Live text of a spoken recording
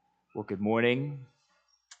Well, good morning.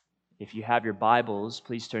 If you have your Bibles,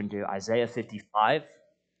 please turn to Isaiah 55.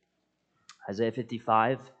 Isaiah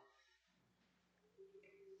 55.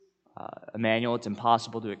 Emmanuel, it's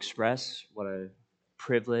impossible to express what a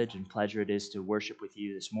privilege and pleasure it is to worship with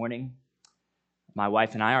you this morning. My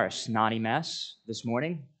wife and I are a snotty mess this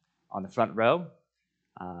morning on the front row.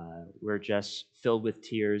 We're just filled with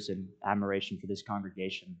tears and admiration for this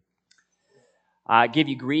congregation. I give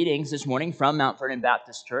you greetings this morning from Mount Vernon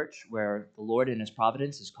Baptist Church, where the Lord in His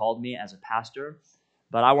providence has called me as a pastor.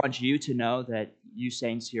 But I want you to know that you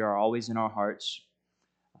saints here are always in our hearts,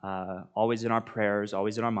 always in our prayers,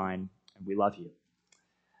 always in our mind, and we love you.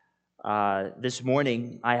 This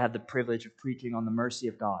morning, I had the privilege of preaching on the mercy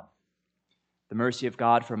of God. The mercy of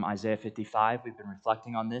God from Isaiah 55. We've been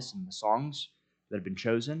reflecting on this in the songs that have been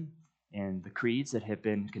chosen and the creeds that have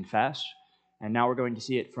been confessed. And now we're going to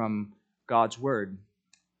see it from God's Word.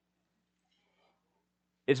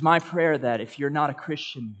 It's my prayer that if you're not a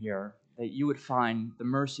Christian here, that you would find the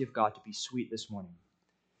mercy of God to be sweet this morning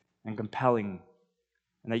and compelling,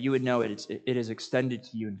 and that you would know it is extended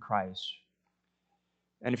to you in Christ.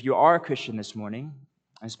 And if you are a Christian this morning,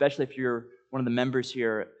 especially if you're one of the members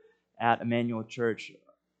here at Emmanuel Church,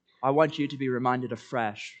 I want you to be reminded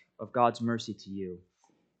afresh of God's mercy to you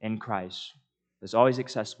in Christ. That's always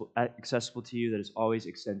accessible to you, that is always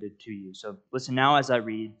extended to you. So listen now as I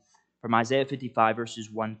read from Isaiah 55, verses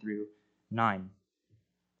 1 through 9.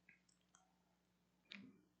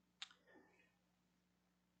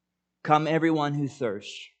 Come, everyone who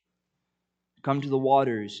thirsts. Come to the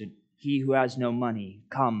waters, and he who has no money,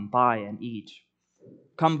 come, buy and eat.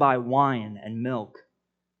 Come buy wine and milk,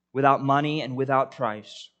 without money and without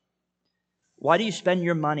price. Why do you spend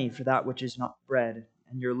your money for that which is not bread,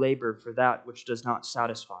 and your labor for that which does not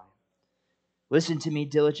satisfy? Listen to me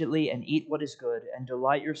diligently and eat what is good, and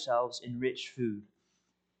delight yourselves in rich food.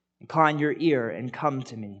 Incline your ear and come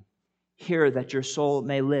to me. Hear that your soul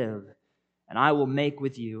may live, and I will make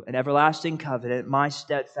with you an everlasting covenant, my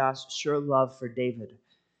steadfast, sure love for David.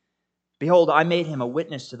 Behold, I made him a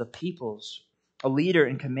witness to the peoples, a leader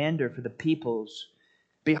and commander for the peoples.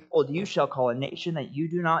 Behold, you shall call a nation that you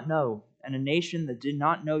do not know, and a nation that did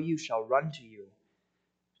not know you shall run to you,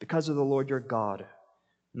 because of the Lord your God,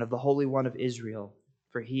 and of the Holy One of Israel,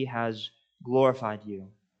 for he has glorified you.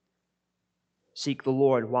 Seek the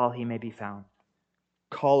Lord while he may be found.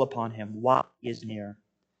 Call upon him while he is near.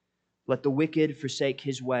 Let the wicked forsake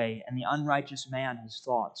his way, and the unrighteous man his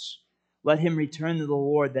thoughts. Let him return to the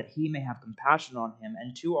Lord, that he may have compassion on him,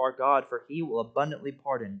 and to our God, for he will abundantly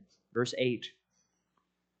pardon. Verse 8.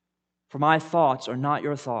 For my thoughts are not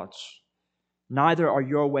your thoughts, neither are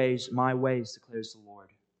your ways my ways, declares the Lord.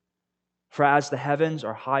 For as the heavens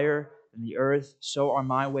are higher than the earth, so are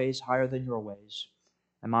my ways higher than your ways,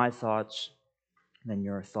 and my thoughts than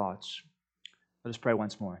your thoughts. Let us pray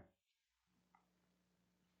once more.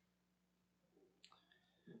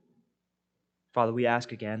 Father, we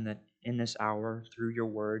ask again that in this hour, through your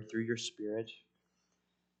word, through your Spirit,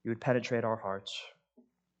 you would penetrate our hearts.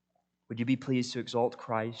 Would you be pleased to exalt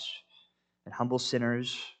Christ and humble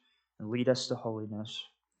sinners and lead us to holiness?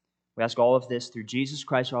 We ask all of this through Jesus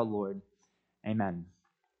Christ our Lord. Amen.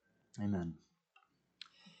 Amen.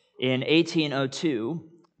 In 1802,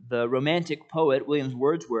 the Romantic poet William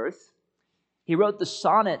Wordsworth, he wrote the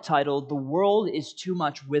sonnet titled, "The World is Too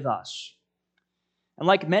Much With Us." And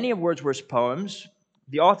like many of Wordsworth's poems,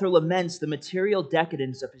 the author laments the material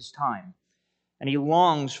decadence of his time, and he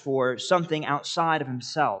longs for something outside of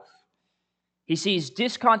himself. He sees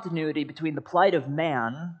discontinuity between the plight of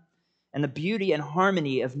man and the beauty and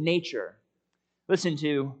harmony of nature. Listen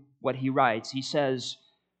to what he writes. He says,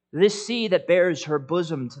 "This sea that bears her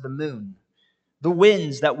bosom to the moon, the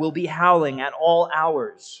winds that will be howling at all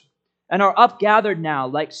hours, and are upgathered now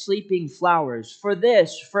like sleeping flowers, for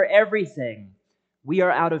this, for everything, we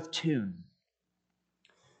are out of tune."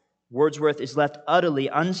 Wordsworth is left utterly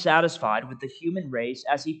unsatisfied with the human race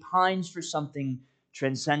as he pines for something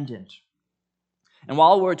transcendent. And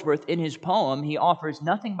while Wordsworth, in his poem, he offers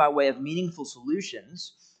nothing by way of meaningful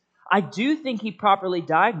solutions, I do think he properly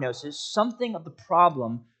diagnoses something of the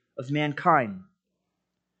problem of mankind.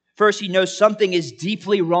 First, he knows something is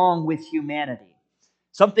deeply wrong with humanity.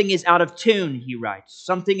 Something is out of tune, he writes.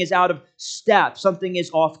 Something is out of step. Something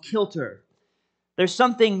is off kilter. There's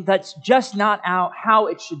something that's just not out how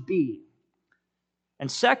it should be. And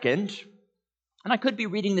second, and I could be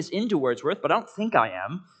reading this into Wordsworth, but I don't think I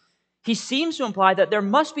am, he seems to imply that there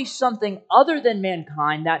must be something other than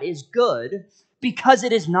mankind that is good because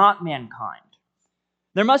it is not mankind.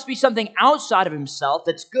 There must be something outside of himself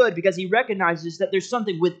that's good because he recognizes that there's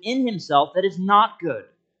something within himself that is not good.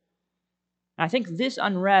 And I think this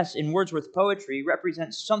unrest in Wordsworth's poetry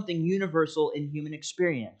represents something universal in human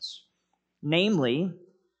experience. Namely,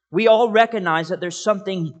 we all recognize that there's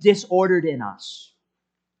something disordered in us.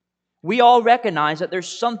 We all recognize that there's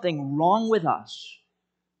something wrong with us.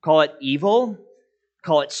 Call it evil,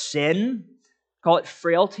 call it sin, call it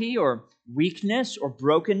frailty or weakness or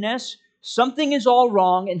brokenness. Something is all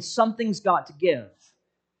wrong and something's got to give.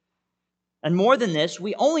 And more than this,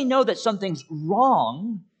 we only know that something's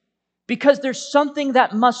wrong because there's something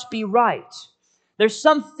that must be right. There's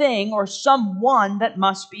something or someone that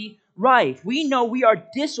must be right. We know we are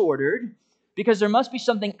disordered because there must be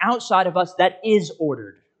something outside of us that is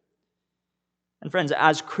ordered. And friends,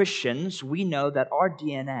 as Christians, we know that our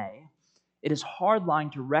DNA, it is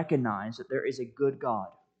hardline to recognize that there is a good God.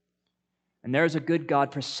 And there is a good God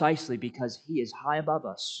precisely because He is high above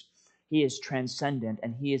us. He is transcendent,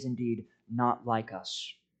 and He is indeed not like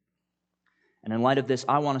us. And in light of this,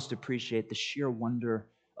 I want us to appreciate the sheer wonder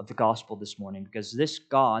of the gospel this morning, because this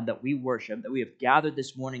God that we worship, that we have gathered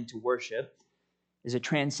this morning to worship, is a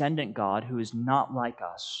transcendent God who is not like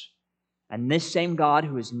us. And this same God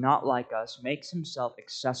who is not like us makes Himself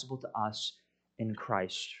accessible to us in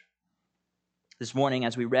Christ. This morning,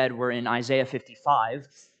 as we read, we're in Isaiah 55,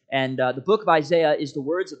 and the book of Isaiah is the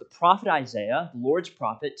words of the prophet Isaiah, the Lord's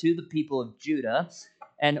prophet, to the people of Judah.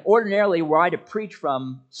 And ordinarily, were I to preach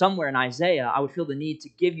from somewhere in Isaiah, I would feel the need to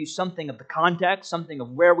give you something of the context, something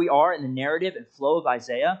of where we are in the narrative and flow of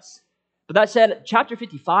Isaiah. But that said, chapter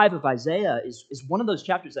 55 of Isaiah is one of those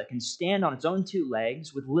chapters that can stand on its own two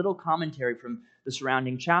legs with little commentary from the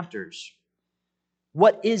surrounding chapters.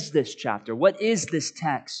 What is this chapter? What is this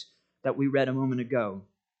text that we read a moment ago?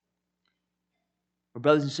 Well,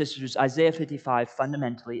 brothers and sisters, Isaiah 55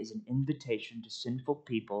 fundamentally is an invitation to sinful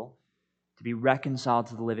people to be reconciled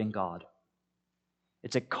to the living God.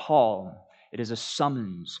 It's a call. It is a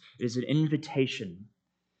summons. It is an invitation.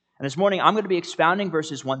 And this morning, I'm going to be expounding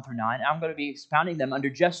verses 1 through 9. I'm going to be expounding them under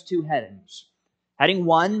just two headings. Heading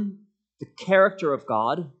 1, the character of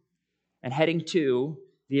God, and heading 2,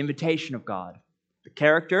 the invitation of God. The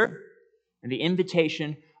character and the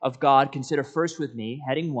invitation of God. Consider first with me,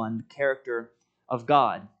 heading 1, the character of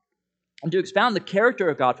God. And to expound the character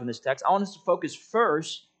of God from this text, I want us to focus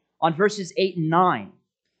first on verses 8 and 9.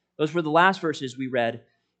 Those were the last verses we read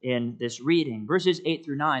in this reading, verses 8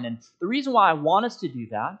 through 9. And the reason why I want us to do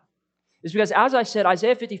that is because, as I said,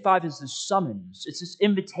 Isaiah 55 is the summons. It's this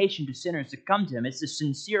invitation to sinners to come to Him. It's the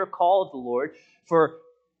sincere call of the Lord for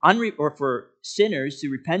sinners to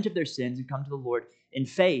repent of their sins and come to the Lord in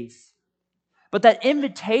faith. But that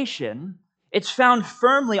invitation, it's found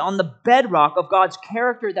firmly on the bedrock of God's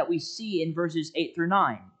character that we see in verses 8 through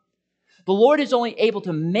 9. The Lord is only able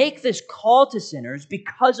to make this call to sinners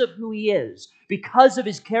because of who He is, because of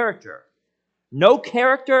His character. No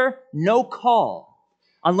character, no call.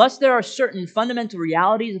 Unless there are certain fundamental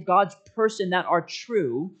realities of God's person that are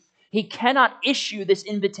true, He cannot issue this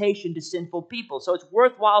invitation to sinful people. So it's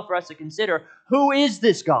worthwhile for us to consider, who is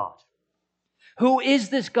this God? Who is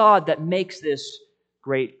this God that makes this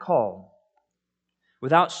great call?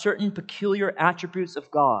 Without certain peculiar attributes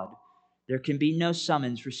of God, there can be no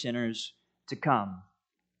summons for sinners to come.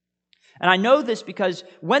 And I know this because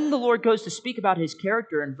when the Lord goes to speak about His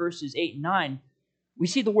character in verses 8 and 9, we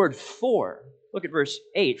see the word for. Look at verse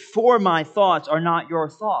 8. For my thoughts are not your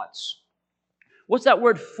thoughts. What's that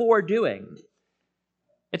word for doing?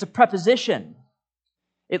 It's a preposition.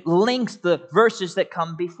 It links the verses that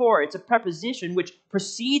come before. It's a preposition which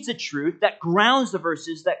precedes a truth that grounds the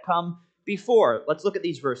verses that come before. Let's look at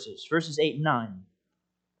these verses. Verses 8 and 9.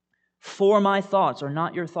 For my thoughts are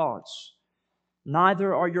not your thoughts,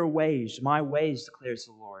 neither are your ways my ways, declares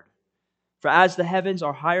the Lord. For as the heavens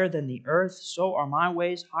are higher than the earth, so are my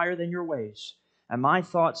ways higher than your ways, and my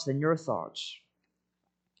thoughts than your thoughts.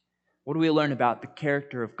 What do we learn about the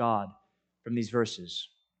character of God from these verses?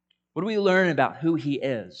 What do we learn about who He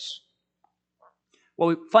is?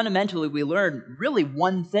 Well, fundamentally, we learn really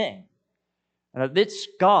one thing. This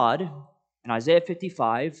God, in Isaiah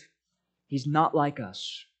 55, He's not like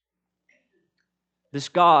us. This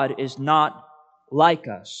God is not like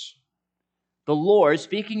us. The Lord,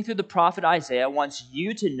 speaking through the prophet Isaiah, wants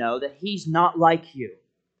you to know that He's not like you.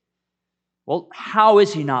 Well, how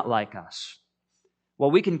is He not like us? Well,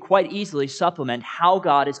 we can quite easily supplement how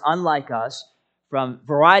God is unlike us from a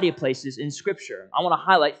variety of places in Scripture. I want to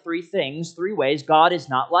highlight three things, three ways God is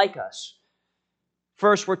not like us.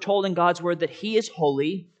 First, we're told in God's Word that He is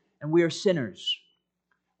holy and we are sinners.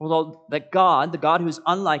 Well, that God, the God who is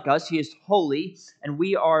unlike us, He is holy and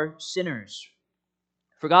we are sinners.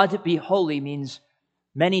 For God to be holy means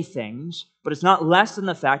many things, but it's not less than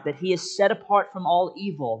the fact that he is set apart from all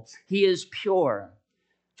evil. He is pure.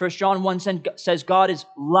 1 John 1 says God is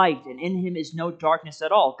light, and in him is no darkness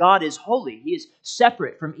at all. God is holy. He is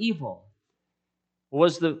separate from evil.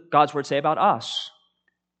 What does God's word say about us?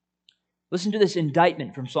 Listen to this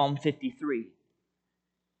indictment from Psalm 53.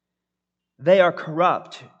 They are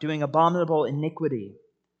corrupt, doing abominable iniquity.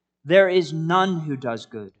 There is none who does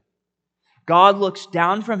good. God looks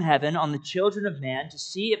down from heaven on the children of man to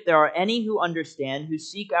see if there are any who understand, who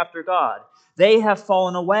seek after God. They have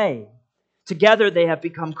fallen away. Together they have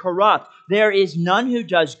become corrupt. There is none who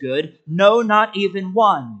does good, no, not even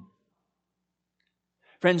one.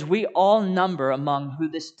 Friends, we all number among who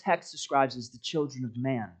this text describes as the children of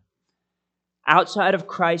man. Outside of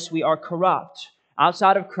Christ, we are corrupt.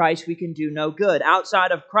 Outside of Christ, we can do no good.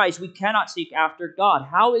 Outside of Christ, we cannot seek after God.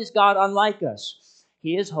 How is God unlike us?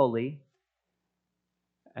 He is holy,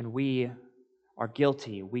 and we are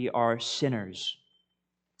guilty. We are sinners.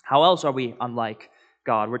 How else are we unlike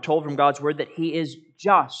God? We're told from God's word that He is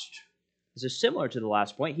just. This is similar to the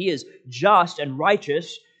last point. He is just and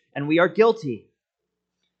righteous, and we are guilty.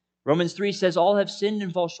 Romans 3 says, all have sinned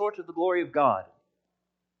and fall short of the glory of God.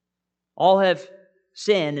 All have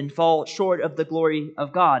sinned and fall short of the glory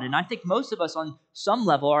of God. And I think most of us on some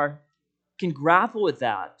level can grapple with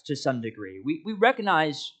that to some degree. We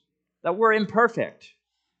recognize that we're imperfect.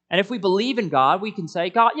 And if we believe in God, we can say,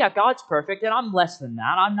 God, yeah, God's perfect, and I'm less than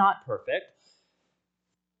that. I'm not perfect.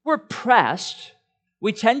 We're pressed.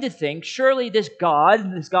 We tend to think, surely this God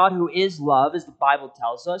who is love, as the Bible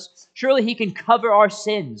tells us, surely He can cover our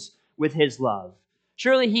sins with His love.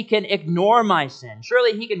 Surely He can ignore my sin.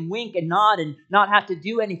 Surely He can wink and nod and not have to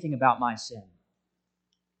do anything about my sin.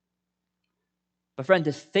 But friend,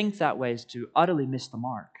 to think that way is to utterly miss the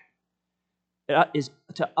mark. It is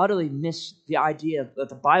to utterly miss the idea that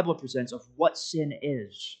the Bible presents of what sin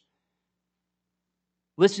is.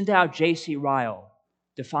 Listen to how J.C. Ryle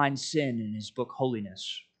defines sin in his book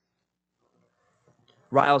Holiness.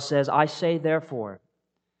 Ryle says, I say therefore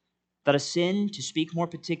that a sin, to speak more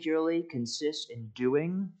particularly, consists in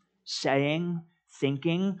doing, saying,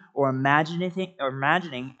 thinking, or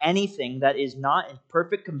imagining anything that is not in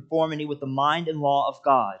perfect conformity with the mind and law of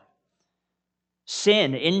God.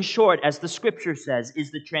 Sin, in short, as the Scripture says,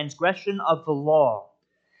 is the transgression of the law.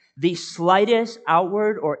 The slightest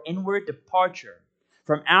outward or inward departure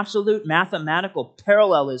from absolute mathematical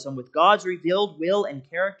parallelism with God's revealed will and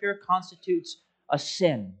character constitutes a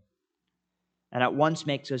sin, and at once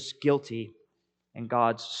makes us guilty in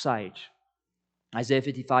God's sight. Isaiah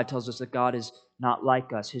 55 tells us that God is not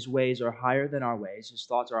like us. His ways are higher than our ways. His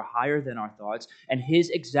thoughts are higher than our thoughts. And His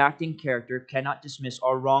exacting character cannot dismiss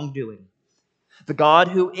our wrongdoing. The God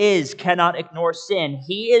who is cannot ignore sin.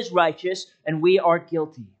 He is righteous, and we are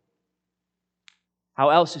guilty. How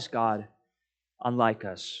else is God unlike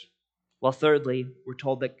us? Well, thirdly, we're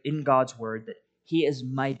told that in God's word that He is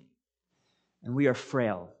mighty, and we are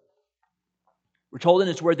frail. We're told in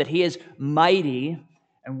His word that He is mighty,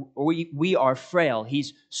 and we are frail.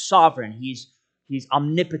 He's sovereign. He's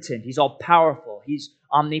omnipotent. He's all-powerful. He's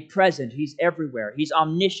omnipresent. He's everywhere. He's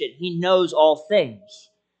omniscient. He knows all things.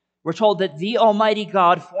 We're told that the Almighty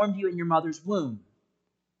God formed you in your mother's womb.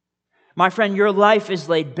 My friend, your life is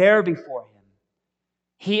laid bare before Him.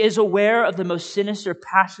 He is aware of the most sinister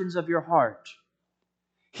passions of your heart.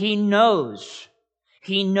 He knows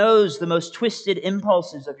the most twisted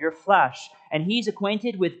impulses of your flesh, and He's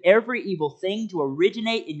acquainted with every evil thing to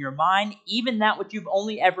originate in your mind, even that which you've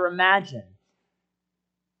only ever imagined.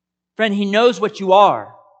 Friend, He knows what you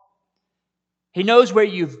are. He knows where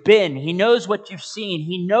you've been. He knows what you've seen.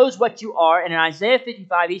 He knows what you are. And in Isaiah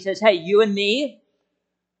 55, He says, hey, you and me,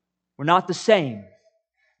 we're not the same.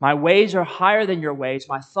 My ways are higher than your ways.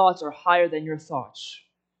 My thoughts are higher than your thoughts.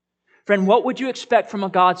 Friend, what would you expect from a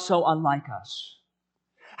God so unlike us?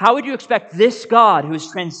 How would you expect this God who is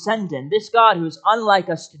transcendent, this God who is unlike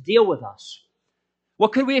us, to deal with us?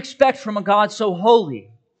 What could we expect from a God so holy?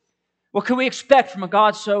 What could we expect from a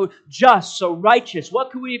God so just, so righteous?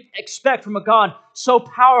 What could we expect from a God so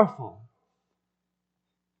powerful?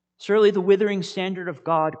 Surely the withering standard of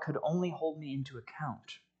God could only hold me into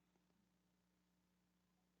account.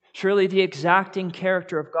 Surely the exacting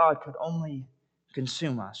character of God could only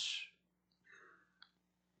consume us.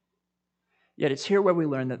 Yet it's here where we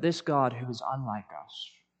learn that this God who is unlike us,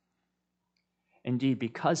 indeed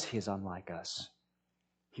because He is unlike us,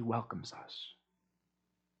 He welcomes us.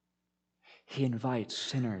 He invites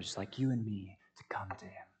sinners like you and me to come to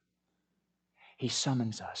Him. He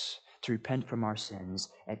summons us to repent from our sins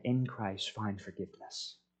and in Christ find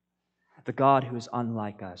forgiveness. The God who is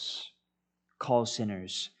unlike us calls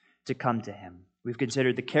sinners to come to Him. We've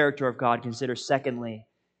considered the character of God. Consider, secondly,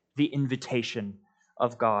 the invitation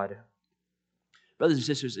of God. Brothers and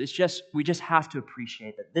sisters, we just have to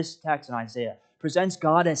appreciate that this text in Isaiah presents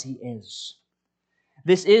God as He is.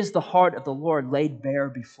 This is the heart of the Lord laid bare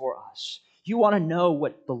before us. You want to know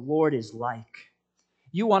what the Lord is like.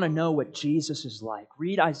 You want to know what Jesus is like.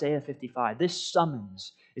 Read Isaiah 55. This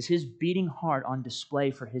summons is His beating heart on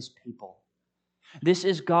display for His people. This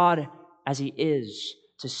is God as He is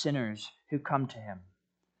to sinners who come to Him.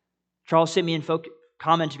 Charles Simeon,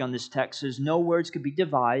 commenting on this text, says, "No words could be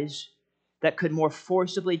devised that could more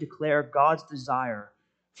forcibly declare God's desire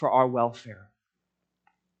for our welfare.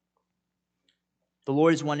 The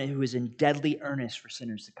Lord is one who is in deadly earnest for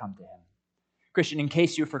sinners to come to Him." Christian, in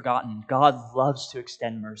case you've forgotten, God loves to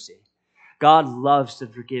extend mercy. God loves to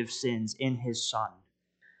forgive sins in His Son.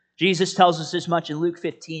 Jesus tells us as much in Luke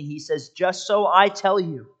 15. He says, "Just so I tell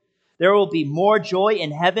you, there will be more joy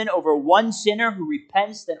in heaven over one sinner who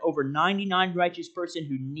repents than over 99 righteous persons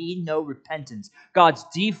who need no repentance." God's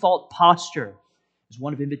default posture is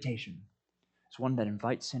one of invitation. It's one that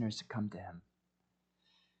invites sinners to come to Him.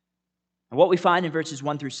 And what we find in verses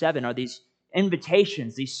 1 through 7 are these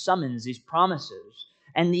invitations, these summons, these promises,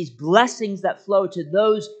 and these blessings that flow to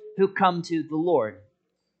those who come to the Lord.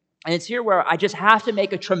 And it's here where I just have to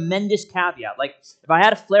make a tremendous caveat. Like, if I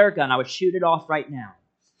had a flare gun, I would shoot it off right now.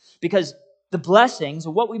 Because the blessings,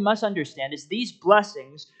 what we must understand is these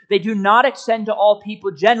blessings, they do not extend to all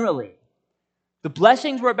people generally. The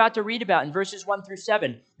blessings we're about to read about in verses 1 through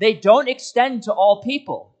 7, they don't extend to all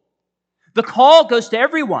people. The call goes to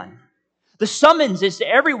everyone. The summons is to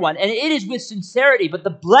everyone, and it is with sincerity. But the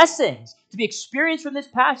blessings to be experienced from this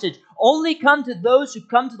passage only come to those who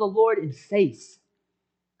come to the Lord in faith,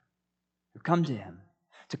 who come to Him,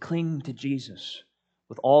 to cling to Jesus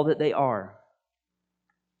with all that they are.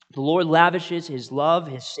 The Lord lavishes His love,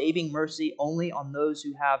 His saving mercy only on those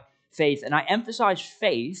who have faith. And I emphasize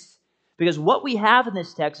faith because what we have in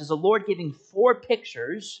this text is the Lord giving 4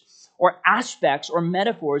 pictures or aspects or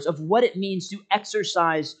metaphors of what it means to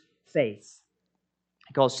exercise faith.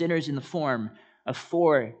 He calls sinners in the form of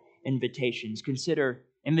 4 invitations. Consider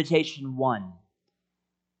invitation 1.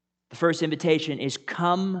 The first invitation is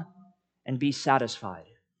come and be satisfied.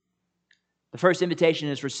 The first invitation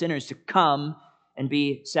is for sinners to come and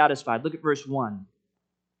be satisfied. Look at verse 1.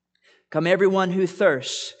 "Come everyone who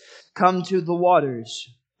thirsts, come to the waters.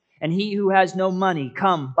 And he who has no money,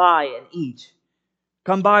 come buy and eat.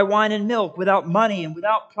 Come buy wine and milk without money and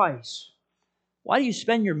without price. Why do you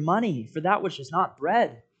spend your money for that which is not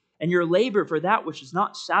bread, and your labor for that which does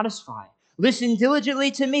not satisfy? Listen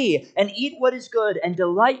diligently to me, and eat what is good, and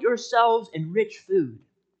delight yourselves in rich food."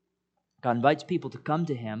 God invites people to come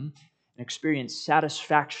to Him and experience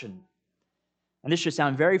satisfaction. And this should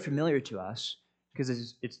sound very familiar to us,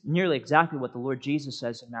 because it's nearly exactly what the Lord Jesus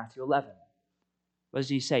says in Matthew 11. What does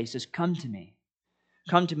He say? He says, "Come to me.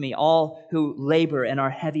 Come to me, all who labor and are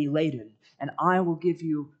heavy laden, and I will give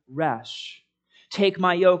you rest. Take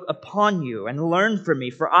my yoke upon you and learn from me,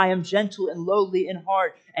 for I am gentle and lowly in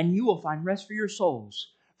heart, and you will find rest for your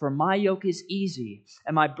souls. For my yoke is easy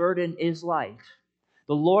and my burden is light."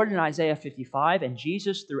 The Lord in Isaiah 55 and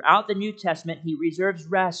Jesus throughout the New Testament, He reserves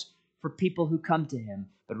rest for people who come to Him.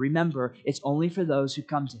 But remember, it's only for those who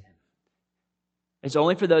come to Him. It's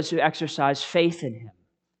only for those who exercise faith in Him.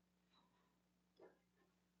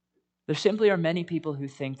 There simply are many people who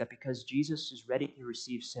think that because Jesus is ready to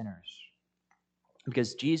receive sinners,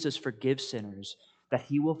 because Jesus forgives sinners, that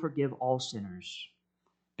He will forgive all sinners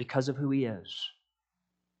because of who He is.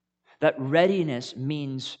 That readiness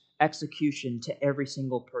means execution to every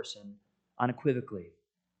single person unequivocally.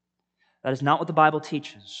 That is not what the Bible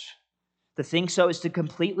teaches. To think so is to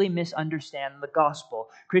completely misunderstand the gospel.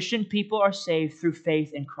 Christian people are saved through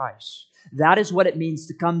faith in Christ. That is what it means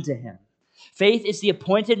to come to Him. Faith is the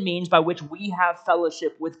appointed means by which we have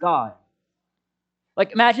fellowship with God.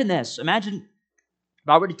 Like, imagine this. Imagine if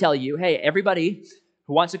I were to tell you, hey, everybody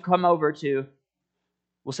who wants to come over to,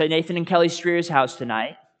 we'll say Nathan and Kelly Streer's house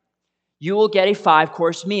tonight, you will get a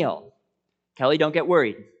 5-course meal. Kelly, don't get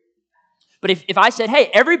worried. But if I said, hey,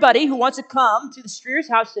 everybody who wants to come to the Streer's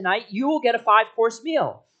house tonight, you will get a 5-course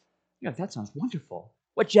meal. You know, that sounds wonderful.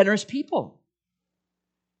 What generous people.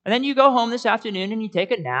 And then you go home this afternoon and you take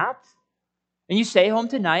a nap. And you stay home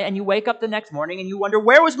tonight and you wake up the next morning and you wonder,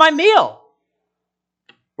 where was my meal?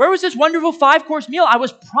 Where was this wonderful 5-course meal? I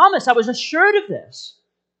was promised, I was assured of this.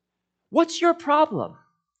 What's your problem?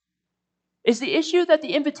 Is the issue that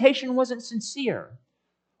the invitation wasn't sincere?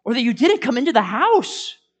 Or that you didn't come into the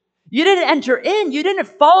house? You didn't enter in. You didn't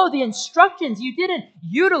follow the instructions. You didn't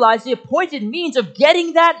utilize the appointed means of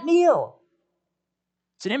getting that meal.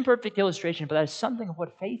 It's an imperfect illustration, but that is something of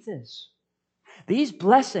what faith is. These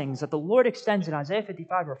blessings that the Lord extends in Isaiah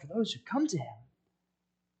 55 are for those who come to Him.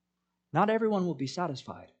 Not everyone will be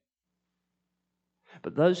satisfied.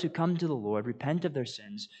 But those who come to the Lord, repent of their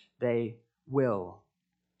sins, they will.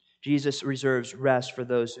 Jesus reserves rest for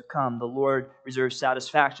those who come. The Lord reserves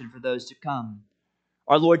satisfaction for those who come.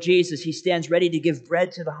 Our Lord Jesus, He stands ready to give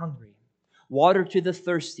bread to the hungry, water to the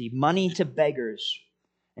thirsty, money to beggars.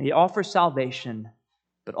 And He offers salvation,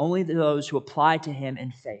 but only to those who apply to Him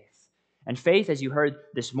in faith. And faith, as you heard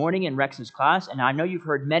this morning in Rex's class, and I know you've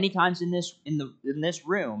heard many times in this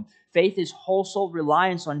room, faith is whole soul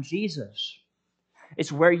reliance on Jesus.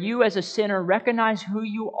 It's where you as a sinner recognize who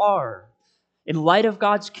you are in light of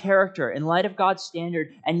God's character, in light of God's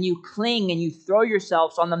standard, and you cling and you throw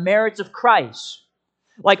yourselves on the merits of Christ.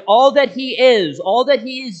 Like all that He is, all that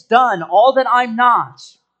He has done, all that I'm not.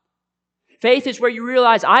 Faith is where you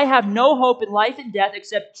realize I have no hope in life and death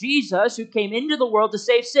except Jesus, who came into the world to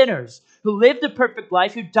save sinners, who lived a perfect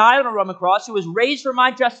life, who died on a Roman cross, who was raised for my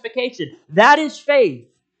justification. That is faith,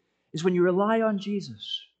 is when you rely on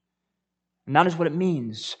Jesus. And that is what it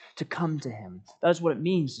means to come to Him. That is what it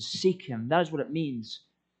means to seek Him. That is what it means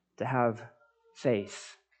to have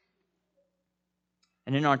faith.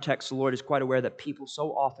 And in our text, the Lord is quite aware that people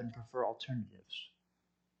so often prefer alternatives.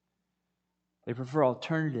 They prefer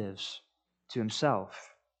alternatives to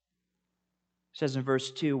Himself. It says in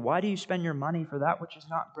verse 2, "Why do you spend your money for that which is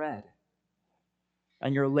not bread,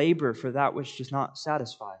 and your labor for that which does not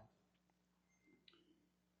satisfy?"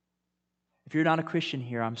 If you're not a Christian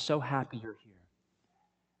here, I'm so happy you're here.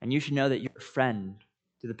 And you should know that you're a friend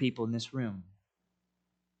to the people in this room.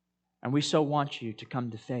 And we so want you to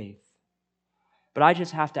come to faith. But I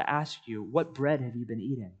just have to ask you, what bread have you been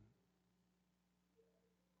eating?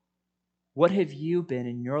 What have you been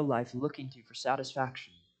in your life looking to for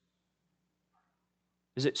satisfaction?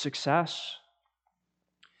 Is it success?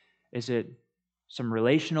 Is it some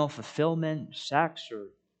relational fulfillment, sex, or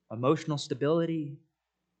emotional stability?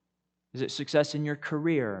 Is it success in your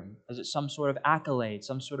career? Is it some sort of accolade,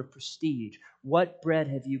 some sort of prestige? What bread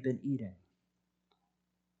have you been eating?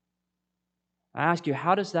 I ask you,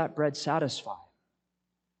 how does that bread satisfy?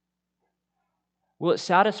 Will it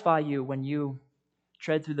satisfy you when you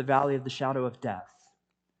tread through the valley of the shadow of death?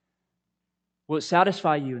 Will it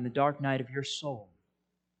satisfy you in the dark night of your soul?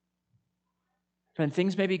 Friend,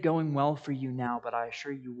 things may be going well for you now, but I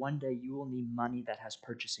assure you one day you will need money that has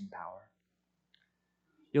purchasing power.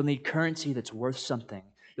 You'll need currency that's worth something.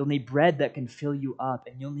 You'll need bread that can fill you up,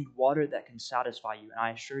 and you'll need water that can satisfy you. And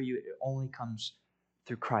I assure you it only comes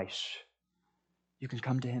through Christ. You can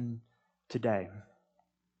come to Him today.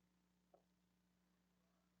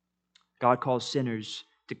 God calls sinners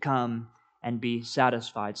to come and be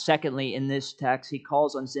satisfied. Secondly, in this text, He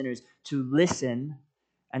calls on sinners to listen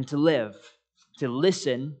and to live. To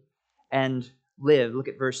listen and live. Look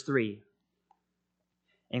at verse 3.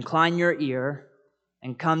 "Incline your ear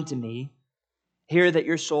and come to me. Hear that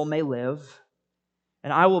your soul may live.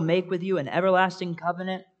 And I will make with you an everlasting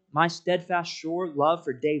covenant, my steadfast, sure love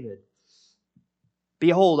for David.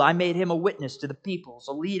 Behold, I made him a witness to the peoples,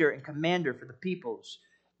 a leader and commander for the peoples.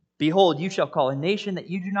 Behold, you shall call a nation that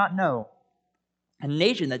you do not know. A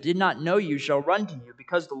nation that did not know you shall run to you,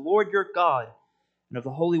 because the Lord your God and of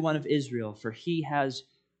the Holy One of Israel, for He has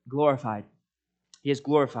glorified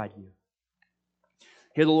you."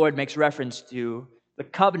 Here the Lord makes reference to the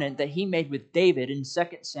covenant that He made with David in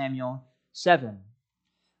 2 Samuel 7.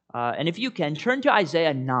 And if you can, turn to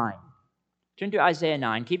Isaiah 9. Turn to Isaiah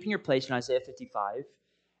 9, keeping your place in Isaiah 55.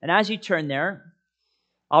 And as you turn there,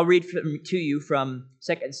 I'll read to you from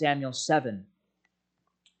 2 Samuel 7.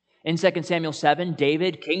 In 2 Samuel 7,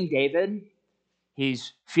 King David,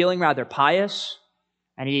 he's feeling rather pious,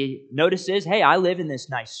 and he notices, hey, I live in this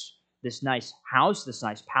nice house, this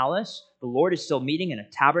nice palace. The Lord is still meeting in a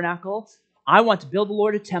tabernacle. I want to build the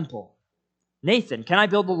Lord a temple. Nathan, can I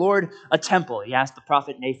build the Lord a temple? He asked the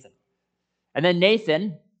prophet Nathan. And then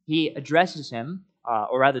Nathan, he addresses him,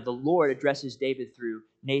 or rather the Lord addresses David through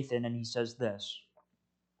Nathan, and he says this.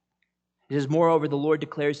 He says, "Moreover, the Lord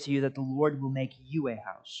declares to you that the Lord will make you a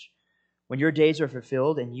house. When your days are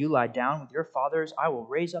fulfilled and you lie down with your fathers, I will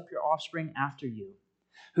raise up your offspring after you,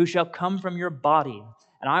 who shall come from your body,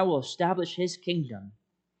 and I will establish his kingdom.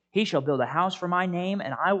 He shall build a house for my name,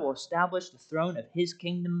 and I will establish the throne of his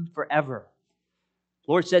kingdom forever."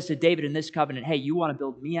 The Lord says to David in this covenant, hey, you want to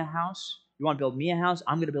build me a house? You want to build me a house?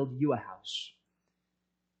 I'm going to build you a house.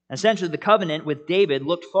 Essentially, the covenant with David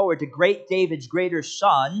looked forward to great David's greater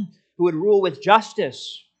son, who would rule with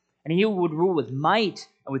justice, and he would rule with might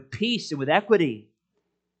and with peace and with equity.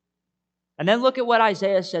 And then look at what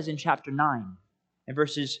Isaiah says in chapter 9. in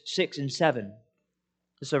verses 6 and 7.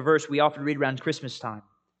 This is a verse we often read around Christmas time.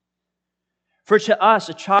 For to us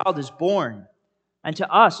a child is born, and to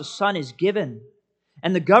us a son is given,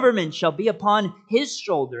 and the government shall be upon his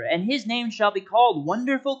shoulder, and his name shall be called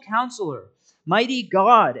Wonderful Counselor, Mighty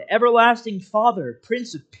God, Everlasting Father,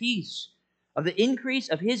 Prince of Peace. Of the increase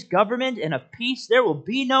of his government and of peace there will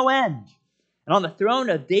be no end. And on the throne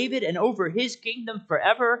of David and over his kingdom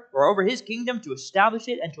forever, or over his kingdom to establish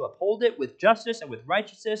it and to uphold it with justice and with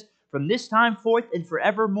righteousness from this time forth and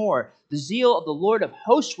forevermore. The zeal of the Lord of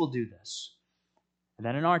hosts will do this. And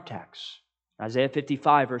then in our text, Isaiah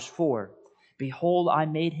 55, verse 4, Behold, I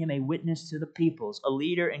made him a witness to the peoples, a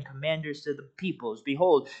leader and commanders to the peoples.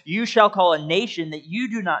 Behold, you shall call a nation that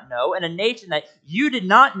you do not know, and a nation that you did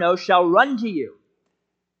not know shall run to you.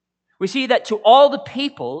 We see that to all the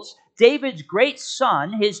peoples, David's great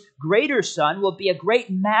son, his greater son, will be a great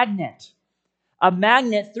magnet. A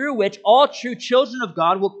magnet through which all true children of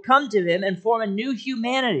God will come to him and form a new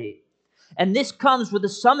humanity. And this comes with a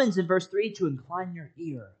summons in verse 3 to incline your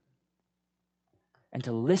ear and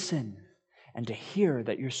to listen and to hear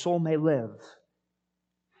that your soul may live.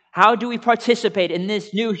 How do we participate in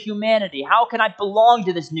this new humanity? How can I belong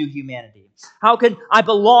to this new humanity? How can I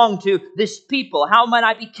belong to this people? How might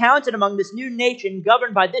I be counted among this new nation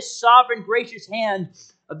governed by this sovereign, gracious hand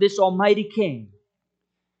of this almighty King?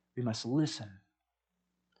 We must listen.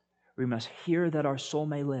 We must hear that our soul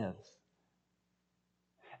may live.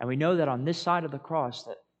 And we know that on this side of the cross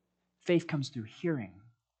that faith comes through hearing,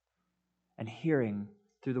 and hearing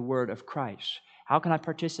through the word of Christ. How can I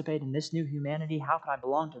participate in this new humanity? How can I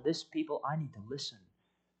belong to this people? I need to listen,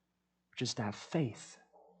 which is to have faith.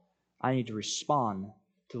 I need to respond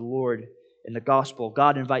to the Lord in the gospel.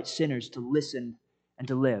 God invites sinners to listen and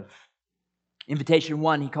to live. Invitation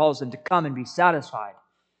 1, he calls them to come and be satisfied.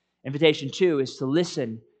 Invitation 2 is to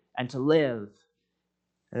listen and to live.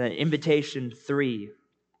 And then invitation 3,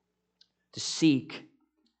 to seek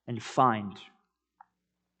and find.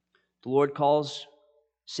 The Lord calls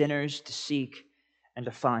sinners to seek and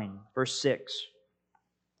to find. Verse 6.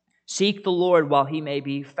 Seek the Lord while he may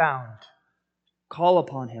be found. Call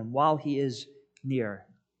upon him while he is near.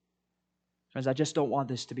 Friends, I just don't want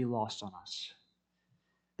this to be lost on us.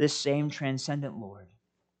 This same transcendent Lord,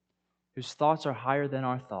 whose thoughts are higher than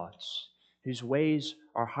our thoughts, whose ways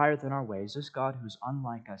are higher than our ways, this God who is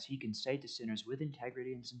unlike us, he can say to sinners with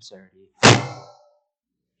integrity and sincerity,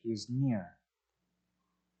 he is near.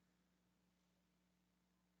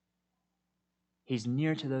 He's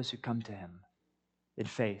near to those who come to him in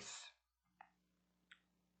faith.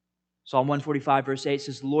 Psalm 145 verse 8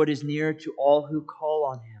 says, The Lord is near to all who call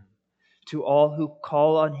on him, to all who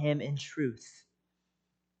call on him in truth.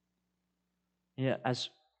 Yeah, as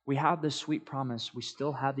we have this sweet promise, we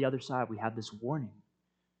still have the other side. We have this warning.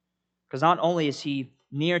 Because not only is he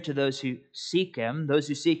near to those who seek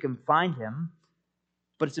him find him,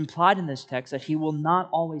 but it's implied in this text that he will not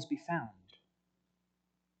always be found.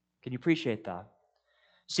 Can you appreciate that?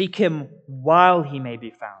 Seek him while he may be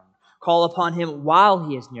found. Call upon him while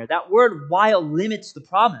he is near. That word while limits the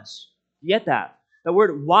promise. You get that? The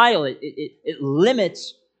word while, it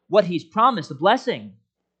limits what he's promised, the blessing.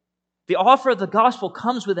 The offer of the gospel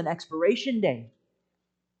comes with an expiration date.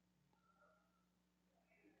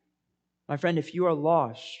 My friend, if you are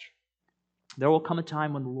lost, there will come a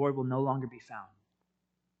time when the Lord will no longer be found.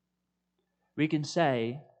 We can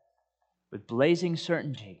say with blazing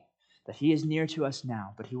certainty that he is near to us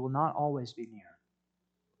now, but he will not always be near.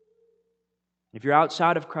 If you're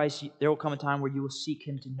outside of Christ, there will come a time where you will seek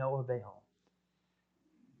him to no avail.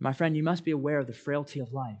 My friend, you must be aware of the frailty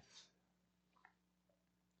of life.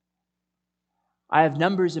 I have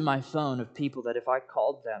numbers in my phone of people that if I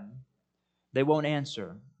called them, they won't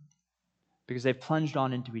answer because they've plunged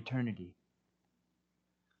on into eternity.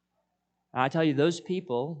 And I tell you, those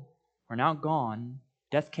people are now gone.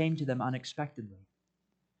 Death came to them unexpectedly.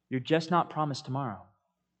 You're just not promised tomorrow.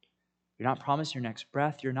 You're not promised your next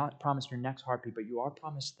breath. You're not promised your next heartbeat, but you are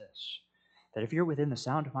promised this, that if you're within the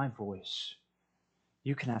sound of my voice,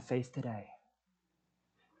 you can have faith today.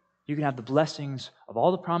 You can have the blessings of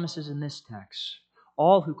all the promises in this text.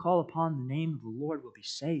 All who call upon the name of the Lord will be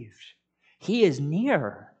saved. He is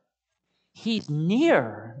near. He's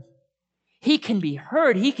near. He can be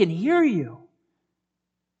heard. He can hear you.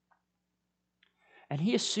 And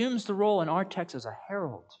he assumes the role in our text as a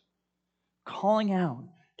herald, calling out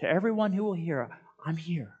to everyone who will hear, I'm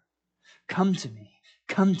here. Come to me.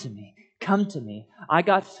 Come to me. Come to me. I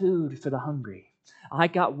got food for the hungry. I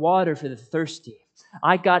got water for the thirsty.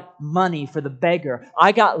 I got money for the beggar.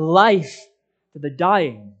 I got life for the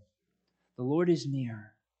dying. The Lord is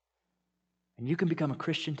near. And you can become a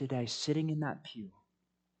Christian today sitting in that pew,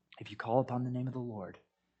 If you call upon the name of the Lord,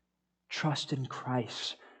 trust in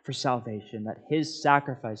Christ for salvation, that His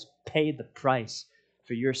sacrifice paid the price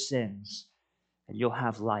for your sins, and you'll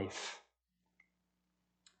have life.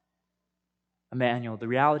 Emmanuel, the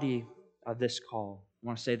reality of this call, I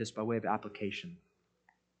want to say this by way of application.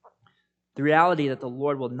 The reality that the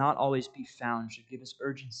Lord will not always be found should give us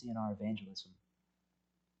urgency in our evangelism.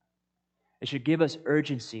 It should give us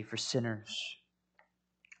urgency for sinners.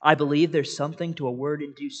 I believe there's something to a word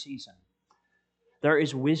in due season. There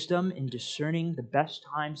is wisdom in discerning the best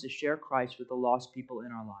times to share Christ with the lost people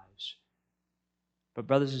in our lives. But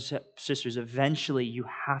brothers and sisters, eventually you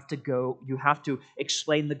have to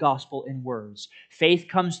explain the gospel in words. Faith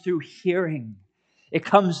comes through hearing. It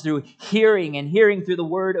comes through hearing and hearing through the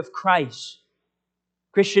word of Christ.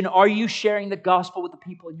 Christian, are you sharing the gospel with the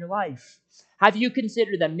people in your life? Have you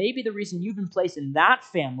considered that maybe the reason you've been placed in that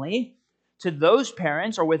family, to those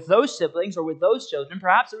parents, or with those siblings, or with those children,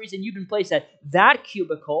 perhaps the reason you've been placed at that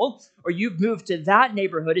cubicle, or you've moved to that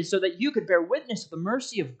neighborhood, is so that you could bear witness to the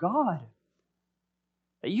mercy of God,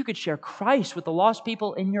 that you could share Christ with the lost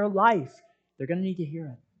people in your life. They're going to need to hear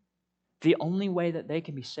it. The only way that they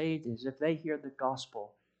can be saved is if they hear the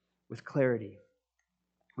gospel with clarity.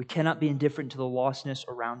 We cannot be indifferent to the lostness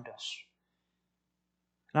around us.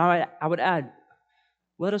 Now, I would add,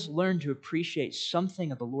 let us learn to appreciate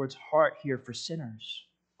something of the Lord's heart here for sinners.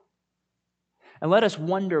 And let us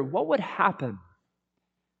wonder what would happen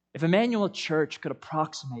if Emmanuel Church could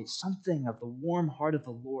approximate something of the warm heart of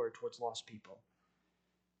the Lord towards lost people.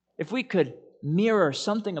 If we could mirror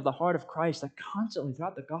something of the heart of Christ that constantly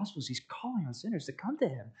throughout the Gospels He's calling on sinners to come to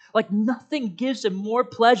Him. Like nothing gives Him more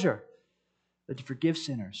pleasure than to forgive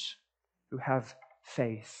sinners who have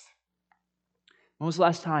faith. When was the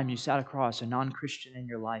last time you sat across a non-Christian in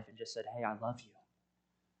your life and just said, hey, I love you.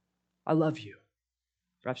 I love you.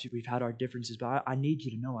 Perhaps we've had our differences, but I need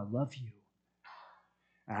you to know I love you.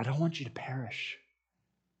 And I don't want you to perish.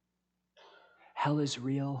 Hell is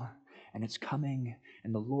real, and it's coming,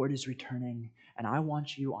 and the Lord is returning, and I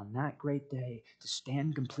want you on that great day to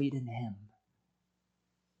stand complete in Him.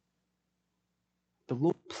 The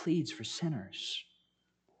Lord pleads for sinners.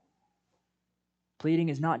 Pleading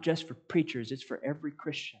is not just for preachers, it's for every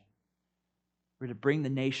Christian. We're to bring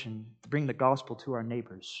the gospel to our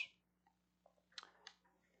neighbors.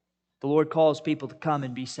 The Lord calls people to come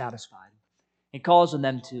and be satisfied. He calls on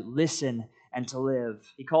them to listen and to live.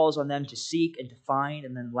 He calls on them to seek and to find.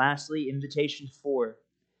 And then lastly, invitation 4.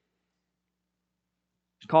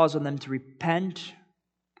 He calls on them to repent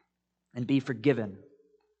and be forgiven.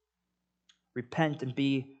 Repent and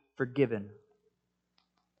be forgiven.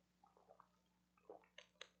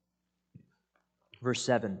 Verse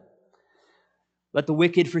 7. Let the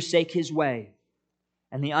wicked forsake his way,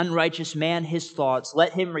 and the unrighteous man his thoughts.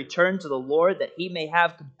 Let him return to the Lord, that He may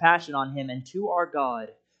have compassion on him, and to our God,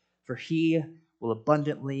 for He will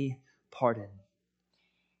abundantly pardon.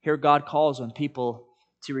 Here God calls on people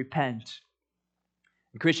to repent.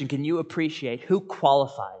 And Christian, can you appreciate who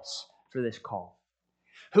qualifies for this call?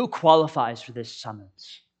 Who qualifies for this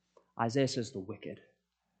summons? Isaiah says the wicked.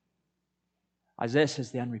 Isaiah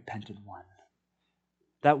says the unrepentant one.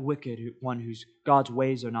 That wicked one whose God's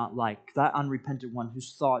ways are not like. That unrepentant one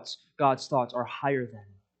whose God's thoughts are higher than.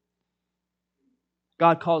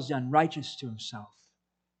 God calls the unrighteous to Himself.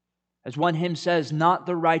 As one hymn says, not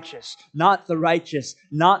the righteous, not the righteous,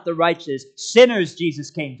 not the righteous. Sinners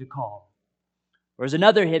Jesus came to call. Or as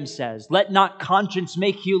another hymn says, let not conscience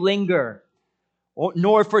make you linger,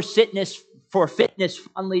 nor for fitness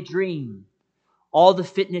fondly dream. All the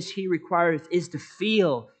fitness He requires is to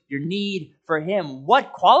feel your need for Him.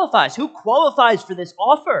 What qualifies? Who qualifies for this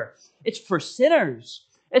offer? It's for sinners.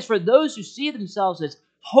 It's for those who see themselves as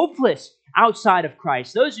hopeless outside of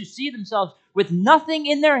Christ. Those who see themselves with nothing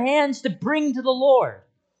in their hands to bring to the Lord.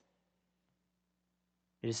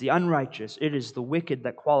 It is the unrighteous, it is the wicked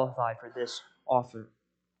that qualify for this offer.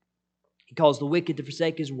 He calls the wicked to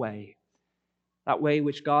forsake his way, that way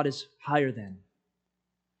which God is higher than.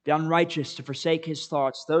 The unrighteous to forsake his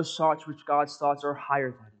thoughts, those thoughts which God's thoughts are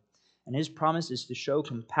higher than. And His promise is to show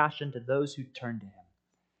compassion to those who turn to Him.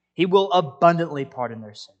 He will abundantly pardon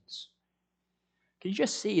their sins. Can you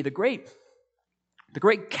just see the great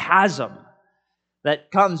chasm that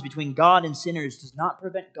comes between God and sinners does not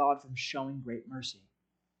prevent God from showing great mercy.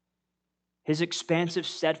 His expansive,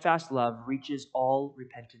 steadfast love reaches all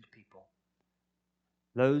repentant people.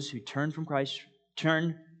 Those who turn from Christ,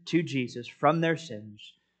 turn to Jesus from their sins,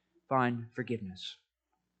 find forgiveness.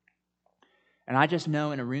 And I just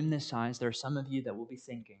know in a room this size, there are some of you that will be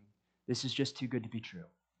thinking, this is just too good to be true.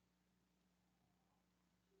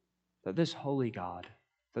 That this holy God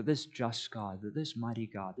that this just God, that this mighty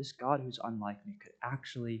God, this God who's unlike me, could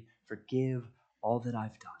actually forgive all that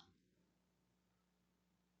I've done.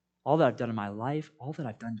 All that I've done in my life, all that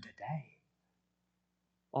I've done today,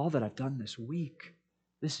 all that I've done this week.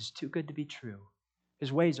 This is too good to be true.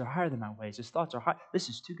 His ways are higher than my ways. His thoughts are high. This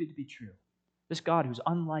is too good to be true. This God who's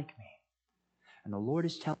unlike me. And the Lord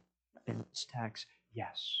is telling me in this text,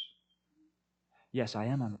 yes. Yes, I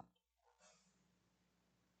am unlike you.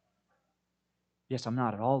 Yes, I'm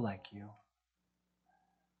not at all like you.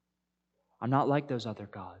 I'm not like those other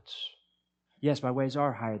gods. Yes, my ways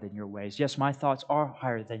are higher than your ways. Yes, my thoughts are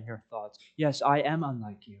higher than your thoughts. Yes, I am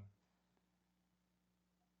unlike you.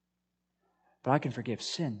 But I can forgive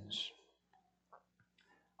sins.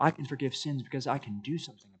 I can forgive sins because I can do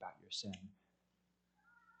something about your sin.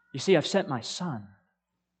 You see, I've sent my Son.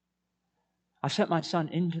 I've sent my Son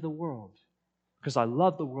into the world because I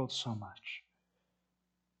love the world so much.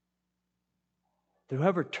 That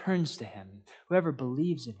whoever turns to Him, whoever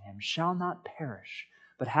believes in Him, shall not perish,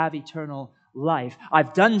 but have eternal life.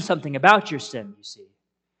 I've done something about your sin, you see.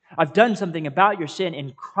 I've done something about your sin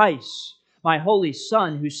in Christ, my holy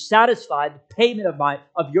Son, who satisfied the payment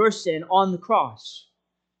of your sin on the cross.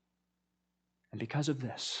 And because of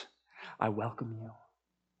this, I welcome you.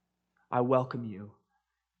 I welcome you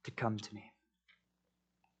to come to me.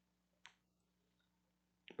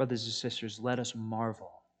 Brothers and sisters, let us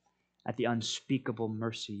marvel at the unspeakable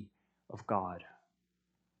mercy of God.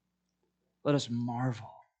 Let us marvel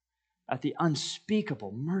at the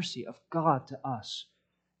unspeakable mercy of God to us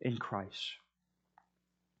in Christ.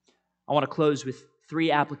 I want to close with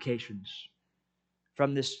 3 applications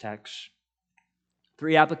from this text.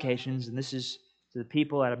 3 applications, and this is to the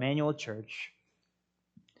people at Emmanuel Church.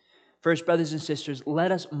 First, brothers and sisters,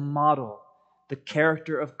 let us model the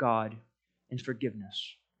character of God in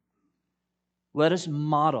forgiveness. Let us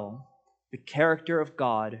model the character of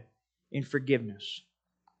God in forgiveness.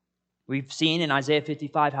 We've seen in Isaiah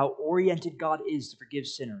 55 how oriented God is to forgive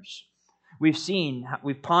sinners.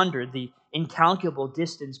 We've pondered the incalculable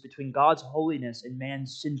distance between God's holiness and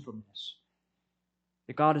man's sinfulness.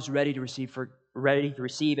 That God is ready to receive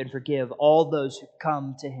and forgive all those who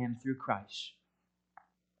come to Him through Christ.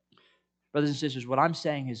 Brothers and sisters, what I'm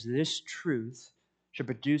saying is this truth should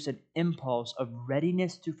produce an impulse of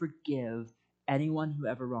readiness to forgive anyone who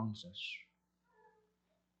ever wrongs us.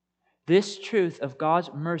 This truth of God's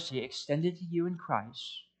mercy extended to you in Christ,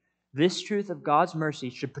 this truth of God's mercy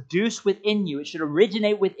should produce within you, it should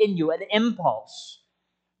originate within you an impulse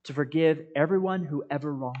to forgive everyone who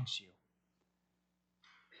ever wrongs you.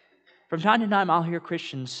 From time to time, I'll hear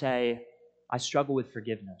Christians say, I struggle with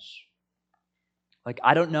forgiveness. Like,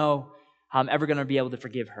 I don't know how I'm ever going to be able to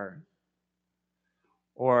forgive her.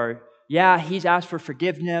 Or, yeah, he's asked for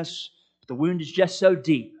forgiveness, but the wound is just so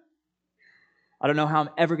deep. I don't know how I'm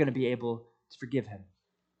ever going to be able to forgive him.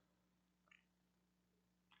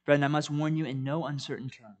 Friend, I must warn you in no uncertain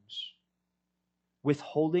terms.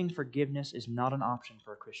 Withholding forgiveness is not an option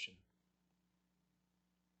for a Christian.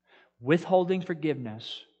 Withholding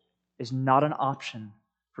forgiveness is not an option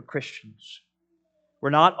for Christians. We're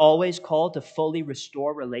not always called to fully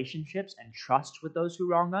restore relationships and trust with those who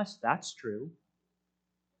wrong us. That's true.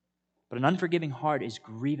 But an unforgiving heart is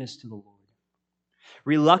grievous to the Lord.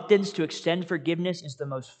 Reluctance to extend forgiveness is the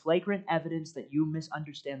most flagrant evidence that you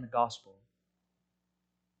misunderstand the gospel.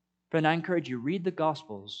 Friend, I encourage you, read the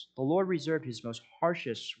Gospels. The Lord reserved His most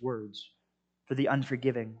harshest words for the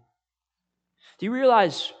unforgiving. Do you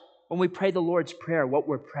realize when we pray the Lord's Prayer, what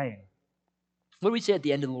we're praying? What do we say at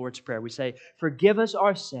the end of the Lord's Prayer? We say, forgive us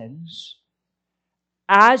our sins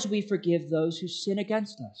as we forgive those who sin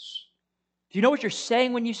against us. Do you know what you're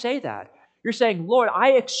saying when you say that? You're saying, Lord,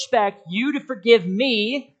 I expect you to forgive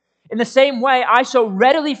me in the same way I so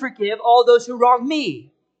readily forgive all those who wrong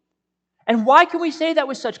me. And why can we say that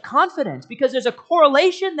with such confidence? Because there's a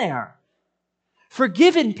correlation there.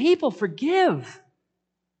 Forgiven people forgive.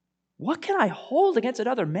 What can I hold against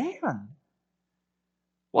another man?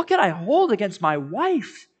 What can I hold against my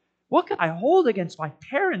wife? What can I hold against my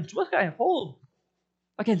parents? What can I hold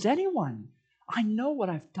against anyone? I know what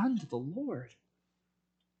I've done to the Lord.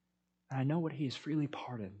 And I know what He has freely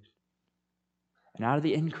pardoned. And out of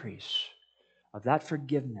the increase of that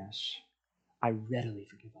forgiveness, I readily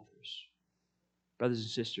forgive others. Brothers and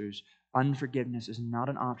sisters, unforgiveness is not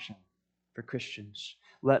an option for Christians.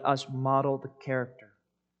 Let us model the character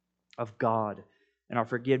of God and our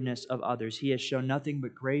forgiveness of others. He has shown nothing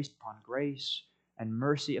but grace upon grace and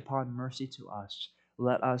mercy upon mercy to us.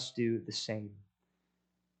 Let us do the same.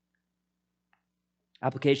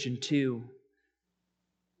 Application 2.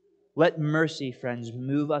 Let mercy, friends,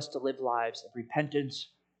 move us to live lives of repentance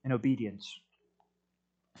and obedience.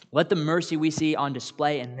 Let the mercy we see on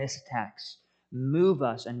display in this text move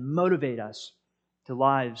us and motivate us to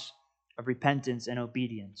lives of repentance and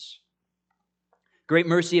obedience. Great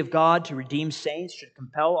mercy of God to redeem saints should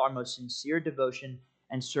compel our most sincere devotion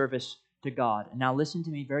and service to God. And now listen to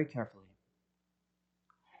me very carefully.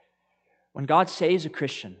 When God saves a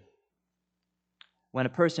Christian, when a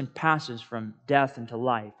person passes from death into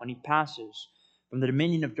life, when he passes from the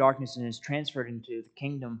dominion of darkness and is transferred into the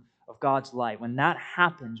kingdom of God's light, when that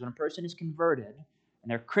happens, when a person is converted and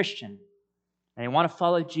they're Christian and they want to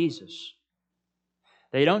follow Jesus,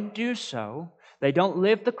 they don't do so, they don't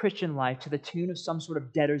live the Christian life to the tune of some sort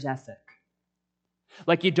of debtor's ethic.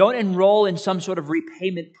 Like you don't enroll in some sort of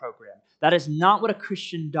repayment program. That is not what a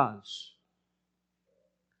Christian does.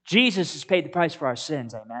 Jesus has paid the price for our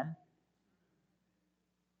sins, amen?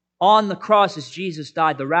 On the cross, as Jesus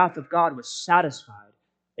died, the wrath of God was satisfied.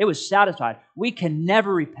 It was satisfied. We can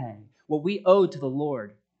never repay what we owe to the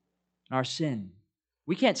Lord in our sin.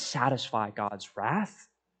 We can't satisfy God's wrath.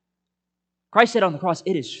 Christ said on the cross,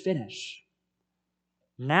 "It is finished."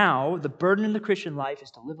 Now, the burden in the Christian life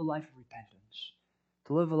is to live a life of repentance,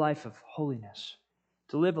 to live a life of holiness,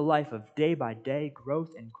 to live a life of day-by-day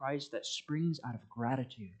growth in Christ that springs out of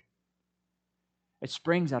gratitude. It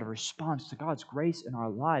springs out of response to God's grace in our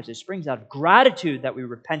lives. It springs out of gratitude that we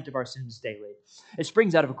repent of our sins daily. It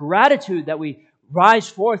springs out of gratitude that we rise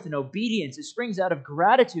forth in obedience. It springs out of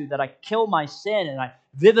gratitude that I kill my sin and I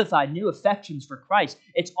vivify new affections for Christ.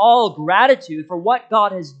 It's all gratitude for what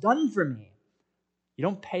God has done for me. You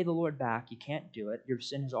don't pay the Lord back. You can't do it. Your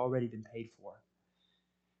sin has already been paid for.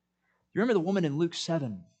 You remember the woman in Luke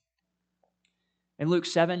 7? In Luke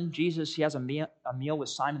 7, Jesus, he has a meal with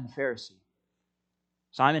Simon the Pharisee.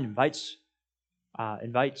 Simon invites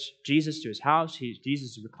Jesus to his house.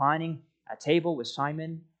 Jesus is reclining at table with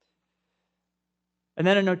Simon. And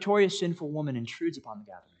then a notorious sinful woman intrudes upon the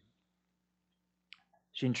gathering.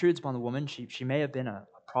 She intrudes upon the woman. She may have been a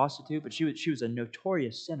prostitute, but she was a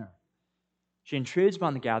notorious sinner. She intrudes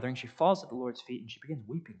upon the gathering. She falls at the Lord's feet and she begins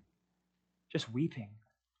weeping. Just weeping.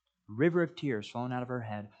 A river of tears flowing out of her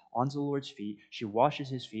head onto the Lord's feet. She washes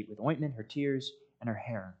his feet with ointment, her tears, and her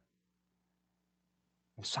hair.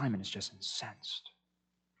 And Simon is just incensed.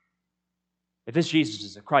 If this Jesus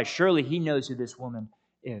is the Christ, surely he knows who this woman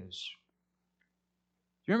is.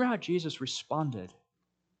 Do you remember how Jesus responded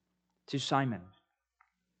to Simon?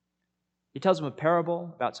 He tells him a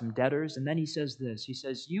parable about some debtors, and then he says this. He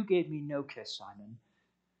says, "You gave me no kiss, Simon,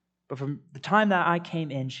 but from the time that I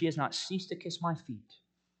came in, she has not ceased to kiss my feet.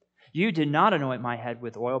 You did not anoint my head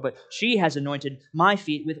with oil, but she has anointed my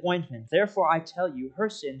feet with ointment. Therefore I tell you, her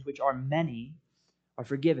sins, which are many, are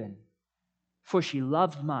forgiven. For she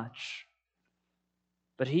loved much.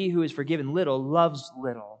 But he who is forgiven little loves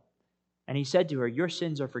little." And he said to her, "Your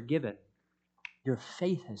sins are forgiven. Your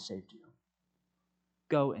faith has saved you.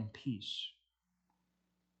 Go in peace."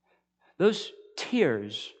 Those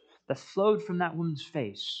tears that flowed from that woman's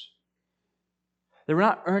face, they were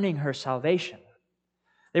not earning her salvation.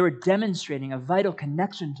 They were demonstrating a vital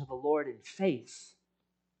connection to the Lord in faith.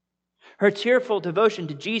 Her tearful devotion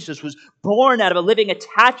to Jesus was born out of a living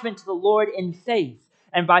attachment to the Lord in faith.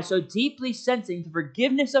 And by so deeply sensing the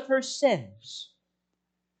forgiveness of her sins,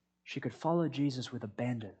 she could follow Jesus with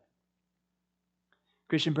abandon.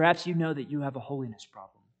 Christian, perhaps you know that you have a holiness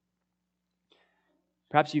problem.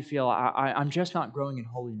 Perhaps you feel, I'm just not growing in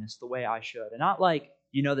holiness the way I should. And not like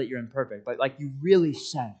you know that you're imperfect, but like you really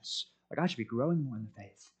sense, like I should be growing more in the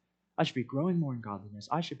faith. I should be growing more in godliness.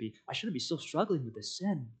 I shouldn't be still struggling with this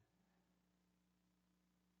sin.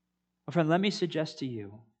 My friend, let me suggest that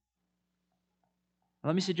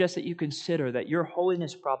you consider that your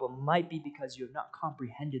holiness problem might be because you have not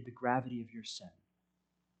comprehended the gravity of your sin.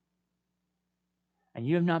 And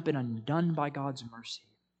you have not been undone by God's mercy.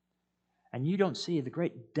 And you don't see the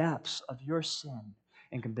great depths of your sin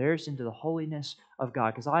in comparison to the holiness of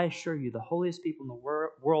God. Because I assure you, the holiest people in the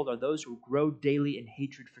world are those who grow daily in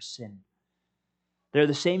hatred for sin. They're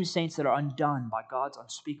the same saints that are undone by God's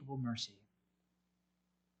unspeakable mercy.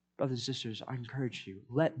 Brothers and sisters, I encourage you,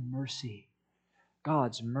 let mercy,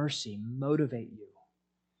 God's mercy, motivate you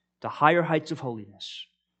to higher heights of holiness.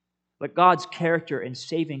 Let God's character and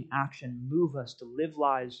saving action move us to live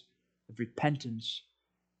lives of repentance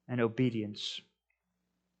and obedience.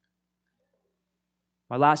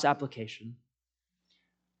 My last application,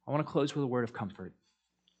 I want to close with a word of comfort.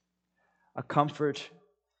 A comfort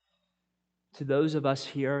to those of us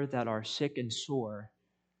here that are sick and sore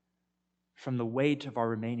from the weight of our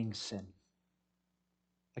remaining sin.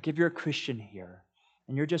 Like if you're a Christian here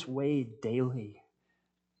and you're just weighed daily,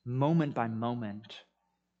 moment by moment,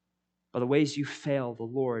 by the ways you fail the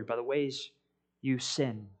Lord, by the ways you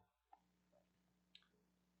sin.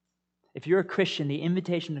 If you're a Christian, the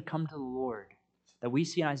invitation to come to the Lord that we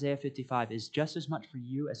see in Isaiah 55 is just as much for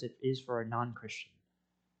you as it is for a non-Christian.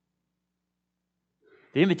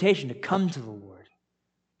 The invitation to come to the Lord,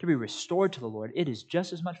 to be restored to the Lord, it is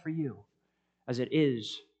just as much for you as it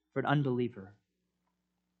is for an unbeliever.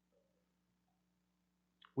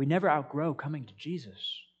 We never outgrow coming to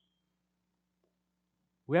Jesus.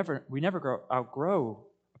 We never outgrow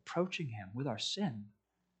approaching Him with our sin.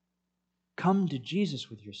 Come to Jesus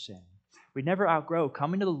with your sin. We never outgrow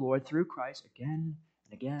coming to the Lord through Christ again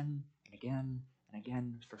and again and again and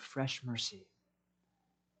again for fresh mercy.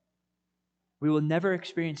 We will never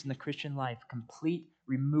experience in the Christian life complete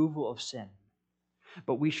removal of sin,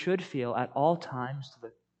 but we should feel at all times to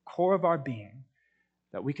the core of our being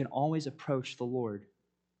that we can always approach the Lord,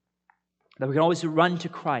 that we can always run to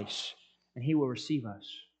Christ and He will receive us.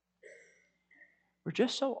 We're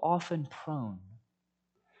just so often prone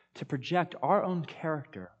to project our own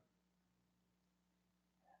character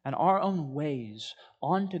and our own ways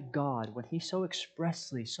onto God when He so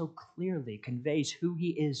expressly, so clearly conveys who He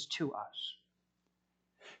is to us.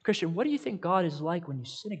 Christian, what do you think God is like when you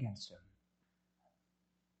sin against Him?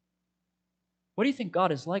 What do you think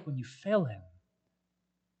God is like when you fail Him?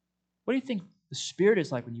 What do you think the Spirit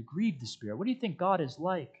is like when you grieve the Spirit? What do you think God is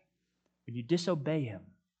like when you disobey Him?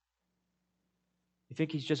 You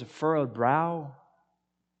think He's just a furrowed brow?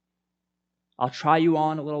 I'll try you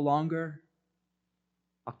on a little longer.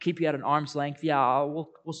 I'll keep you at an arm's length. Yeah, we'll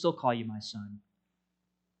still call you my son.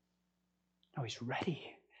 No, He's ready.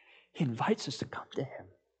 He invites us to come to Him.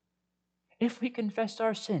 If we confess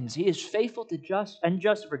our sins, He is faithful to just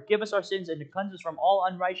to forgive us our sins and to cleanse us from all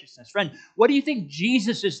unrighteousness. Friend, what do you think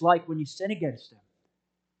Jesus is like when you sin against Him?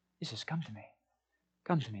 He says, come to me.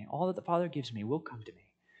 Come to me. All that the Father gives me will come to me.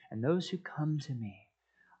 And those who come to me,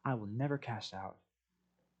 I will never cast out.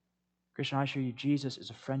 Christian, I assure you, Jesus is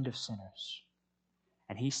a friend of sinners.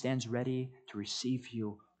 And He stands ready to receive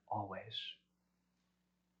you always.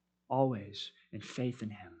 Always in faith in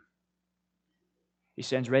Him. He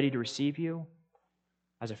stands ready to receive you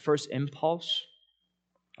as a first impulse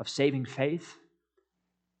of saving faith.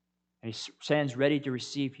 And He stands ready to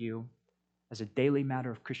receive you as a daily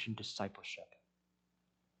matter of Christian discipleship.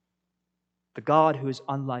 The God who is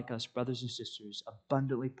unlike us, brothers and sisters,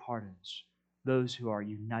 abundantly pardons those who are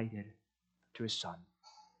united to His Son.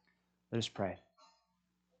 Let us pray.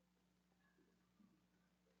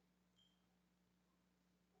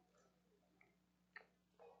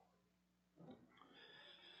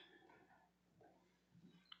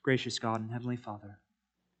 Gracious God and Heavenly Father,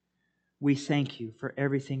 we thank You for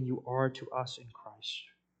everything You are to us in Christ.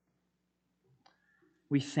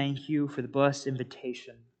 We thank You for the blessed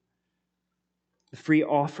invitation, the free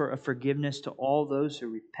offer of forgiveness to all those who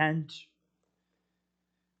repent.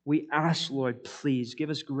 We ask, Lord, please give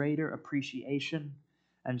us greater appreciation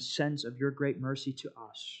and sense of Your great mercy to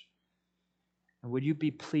us. And would You be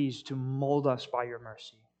pleased to mold us by Your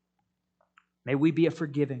mercy? May we be a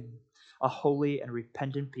forgiving, a holy and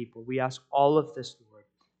repentant people. We ask all of this, Lord,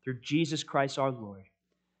 through Jesus Christ our Lord.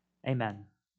 Amen.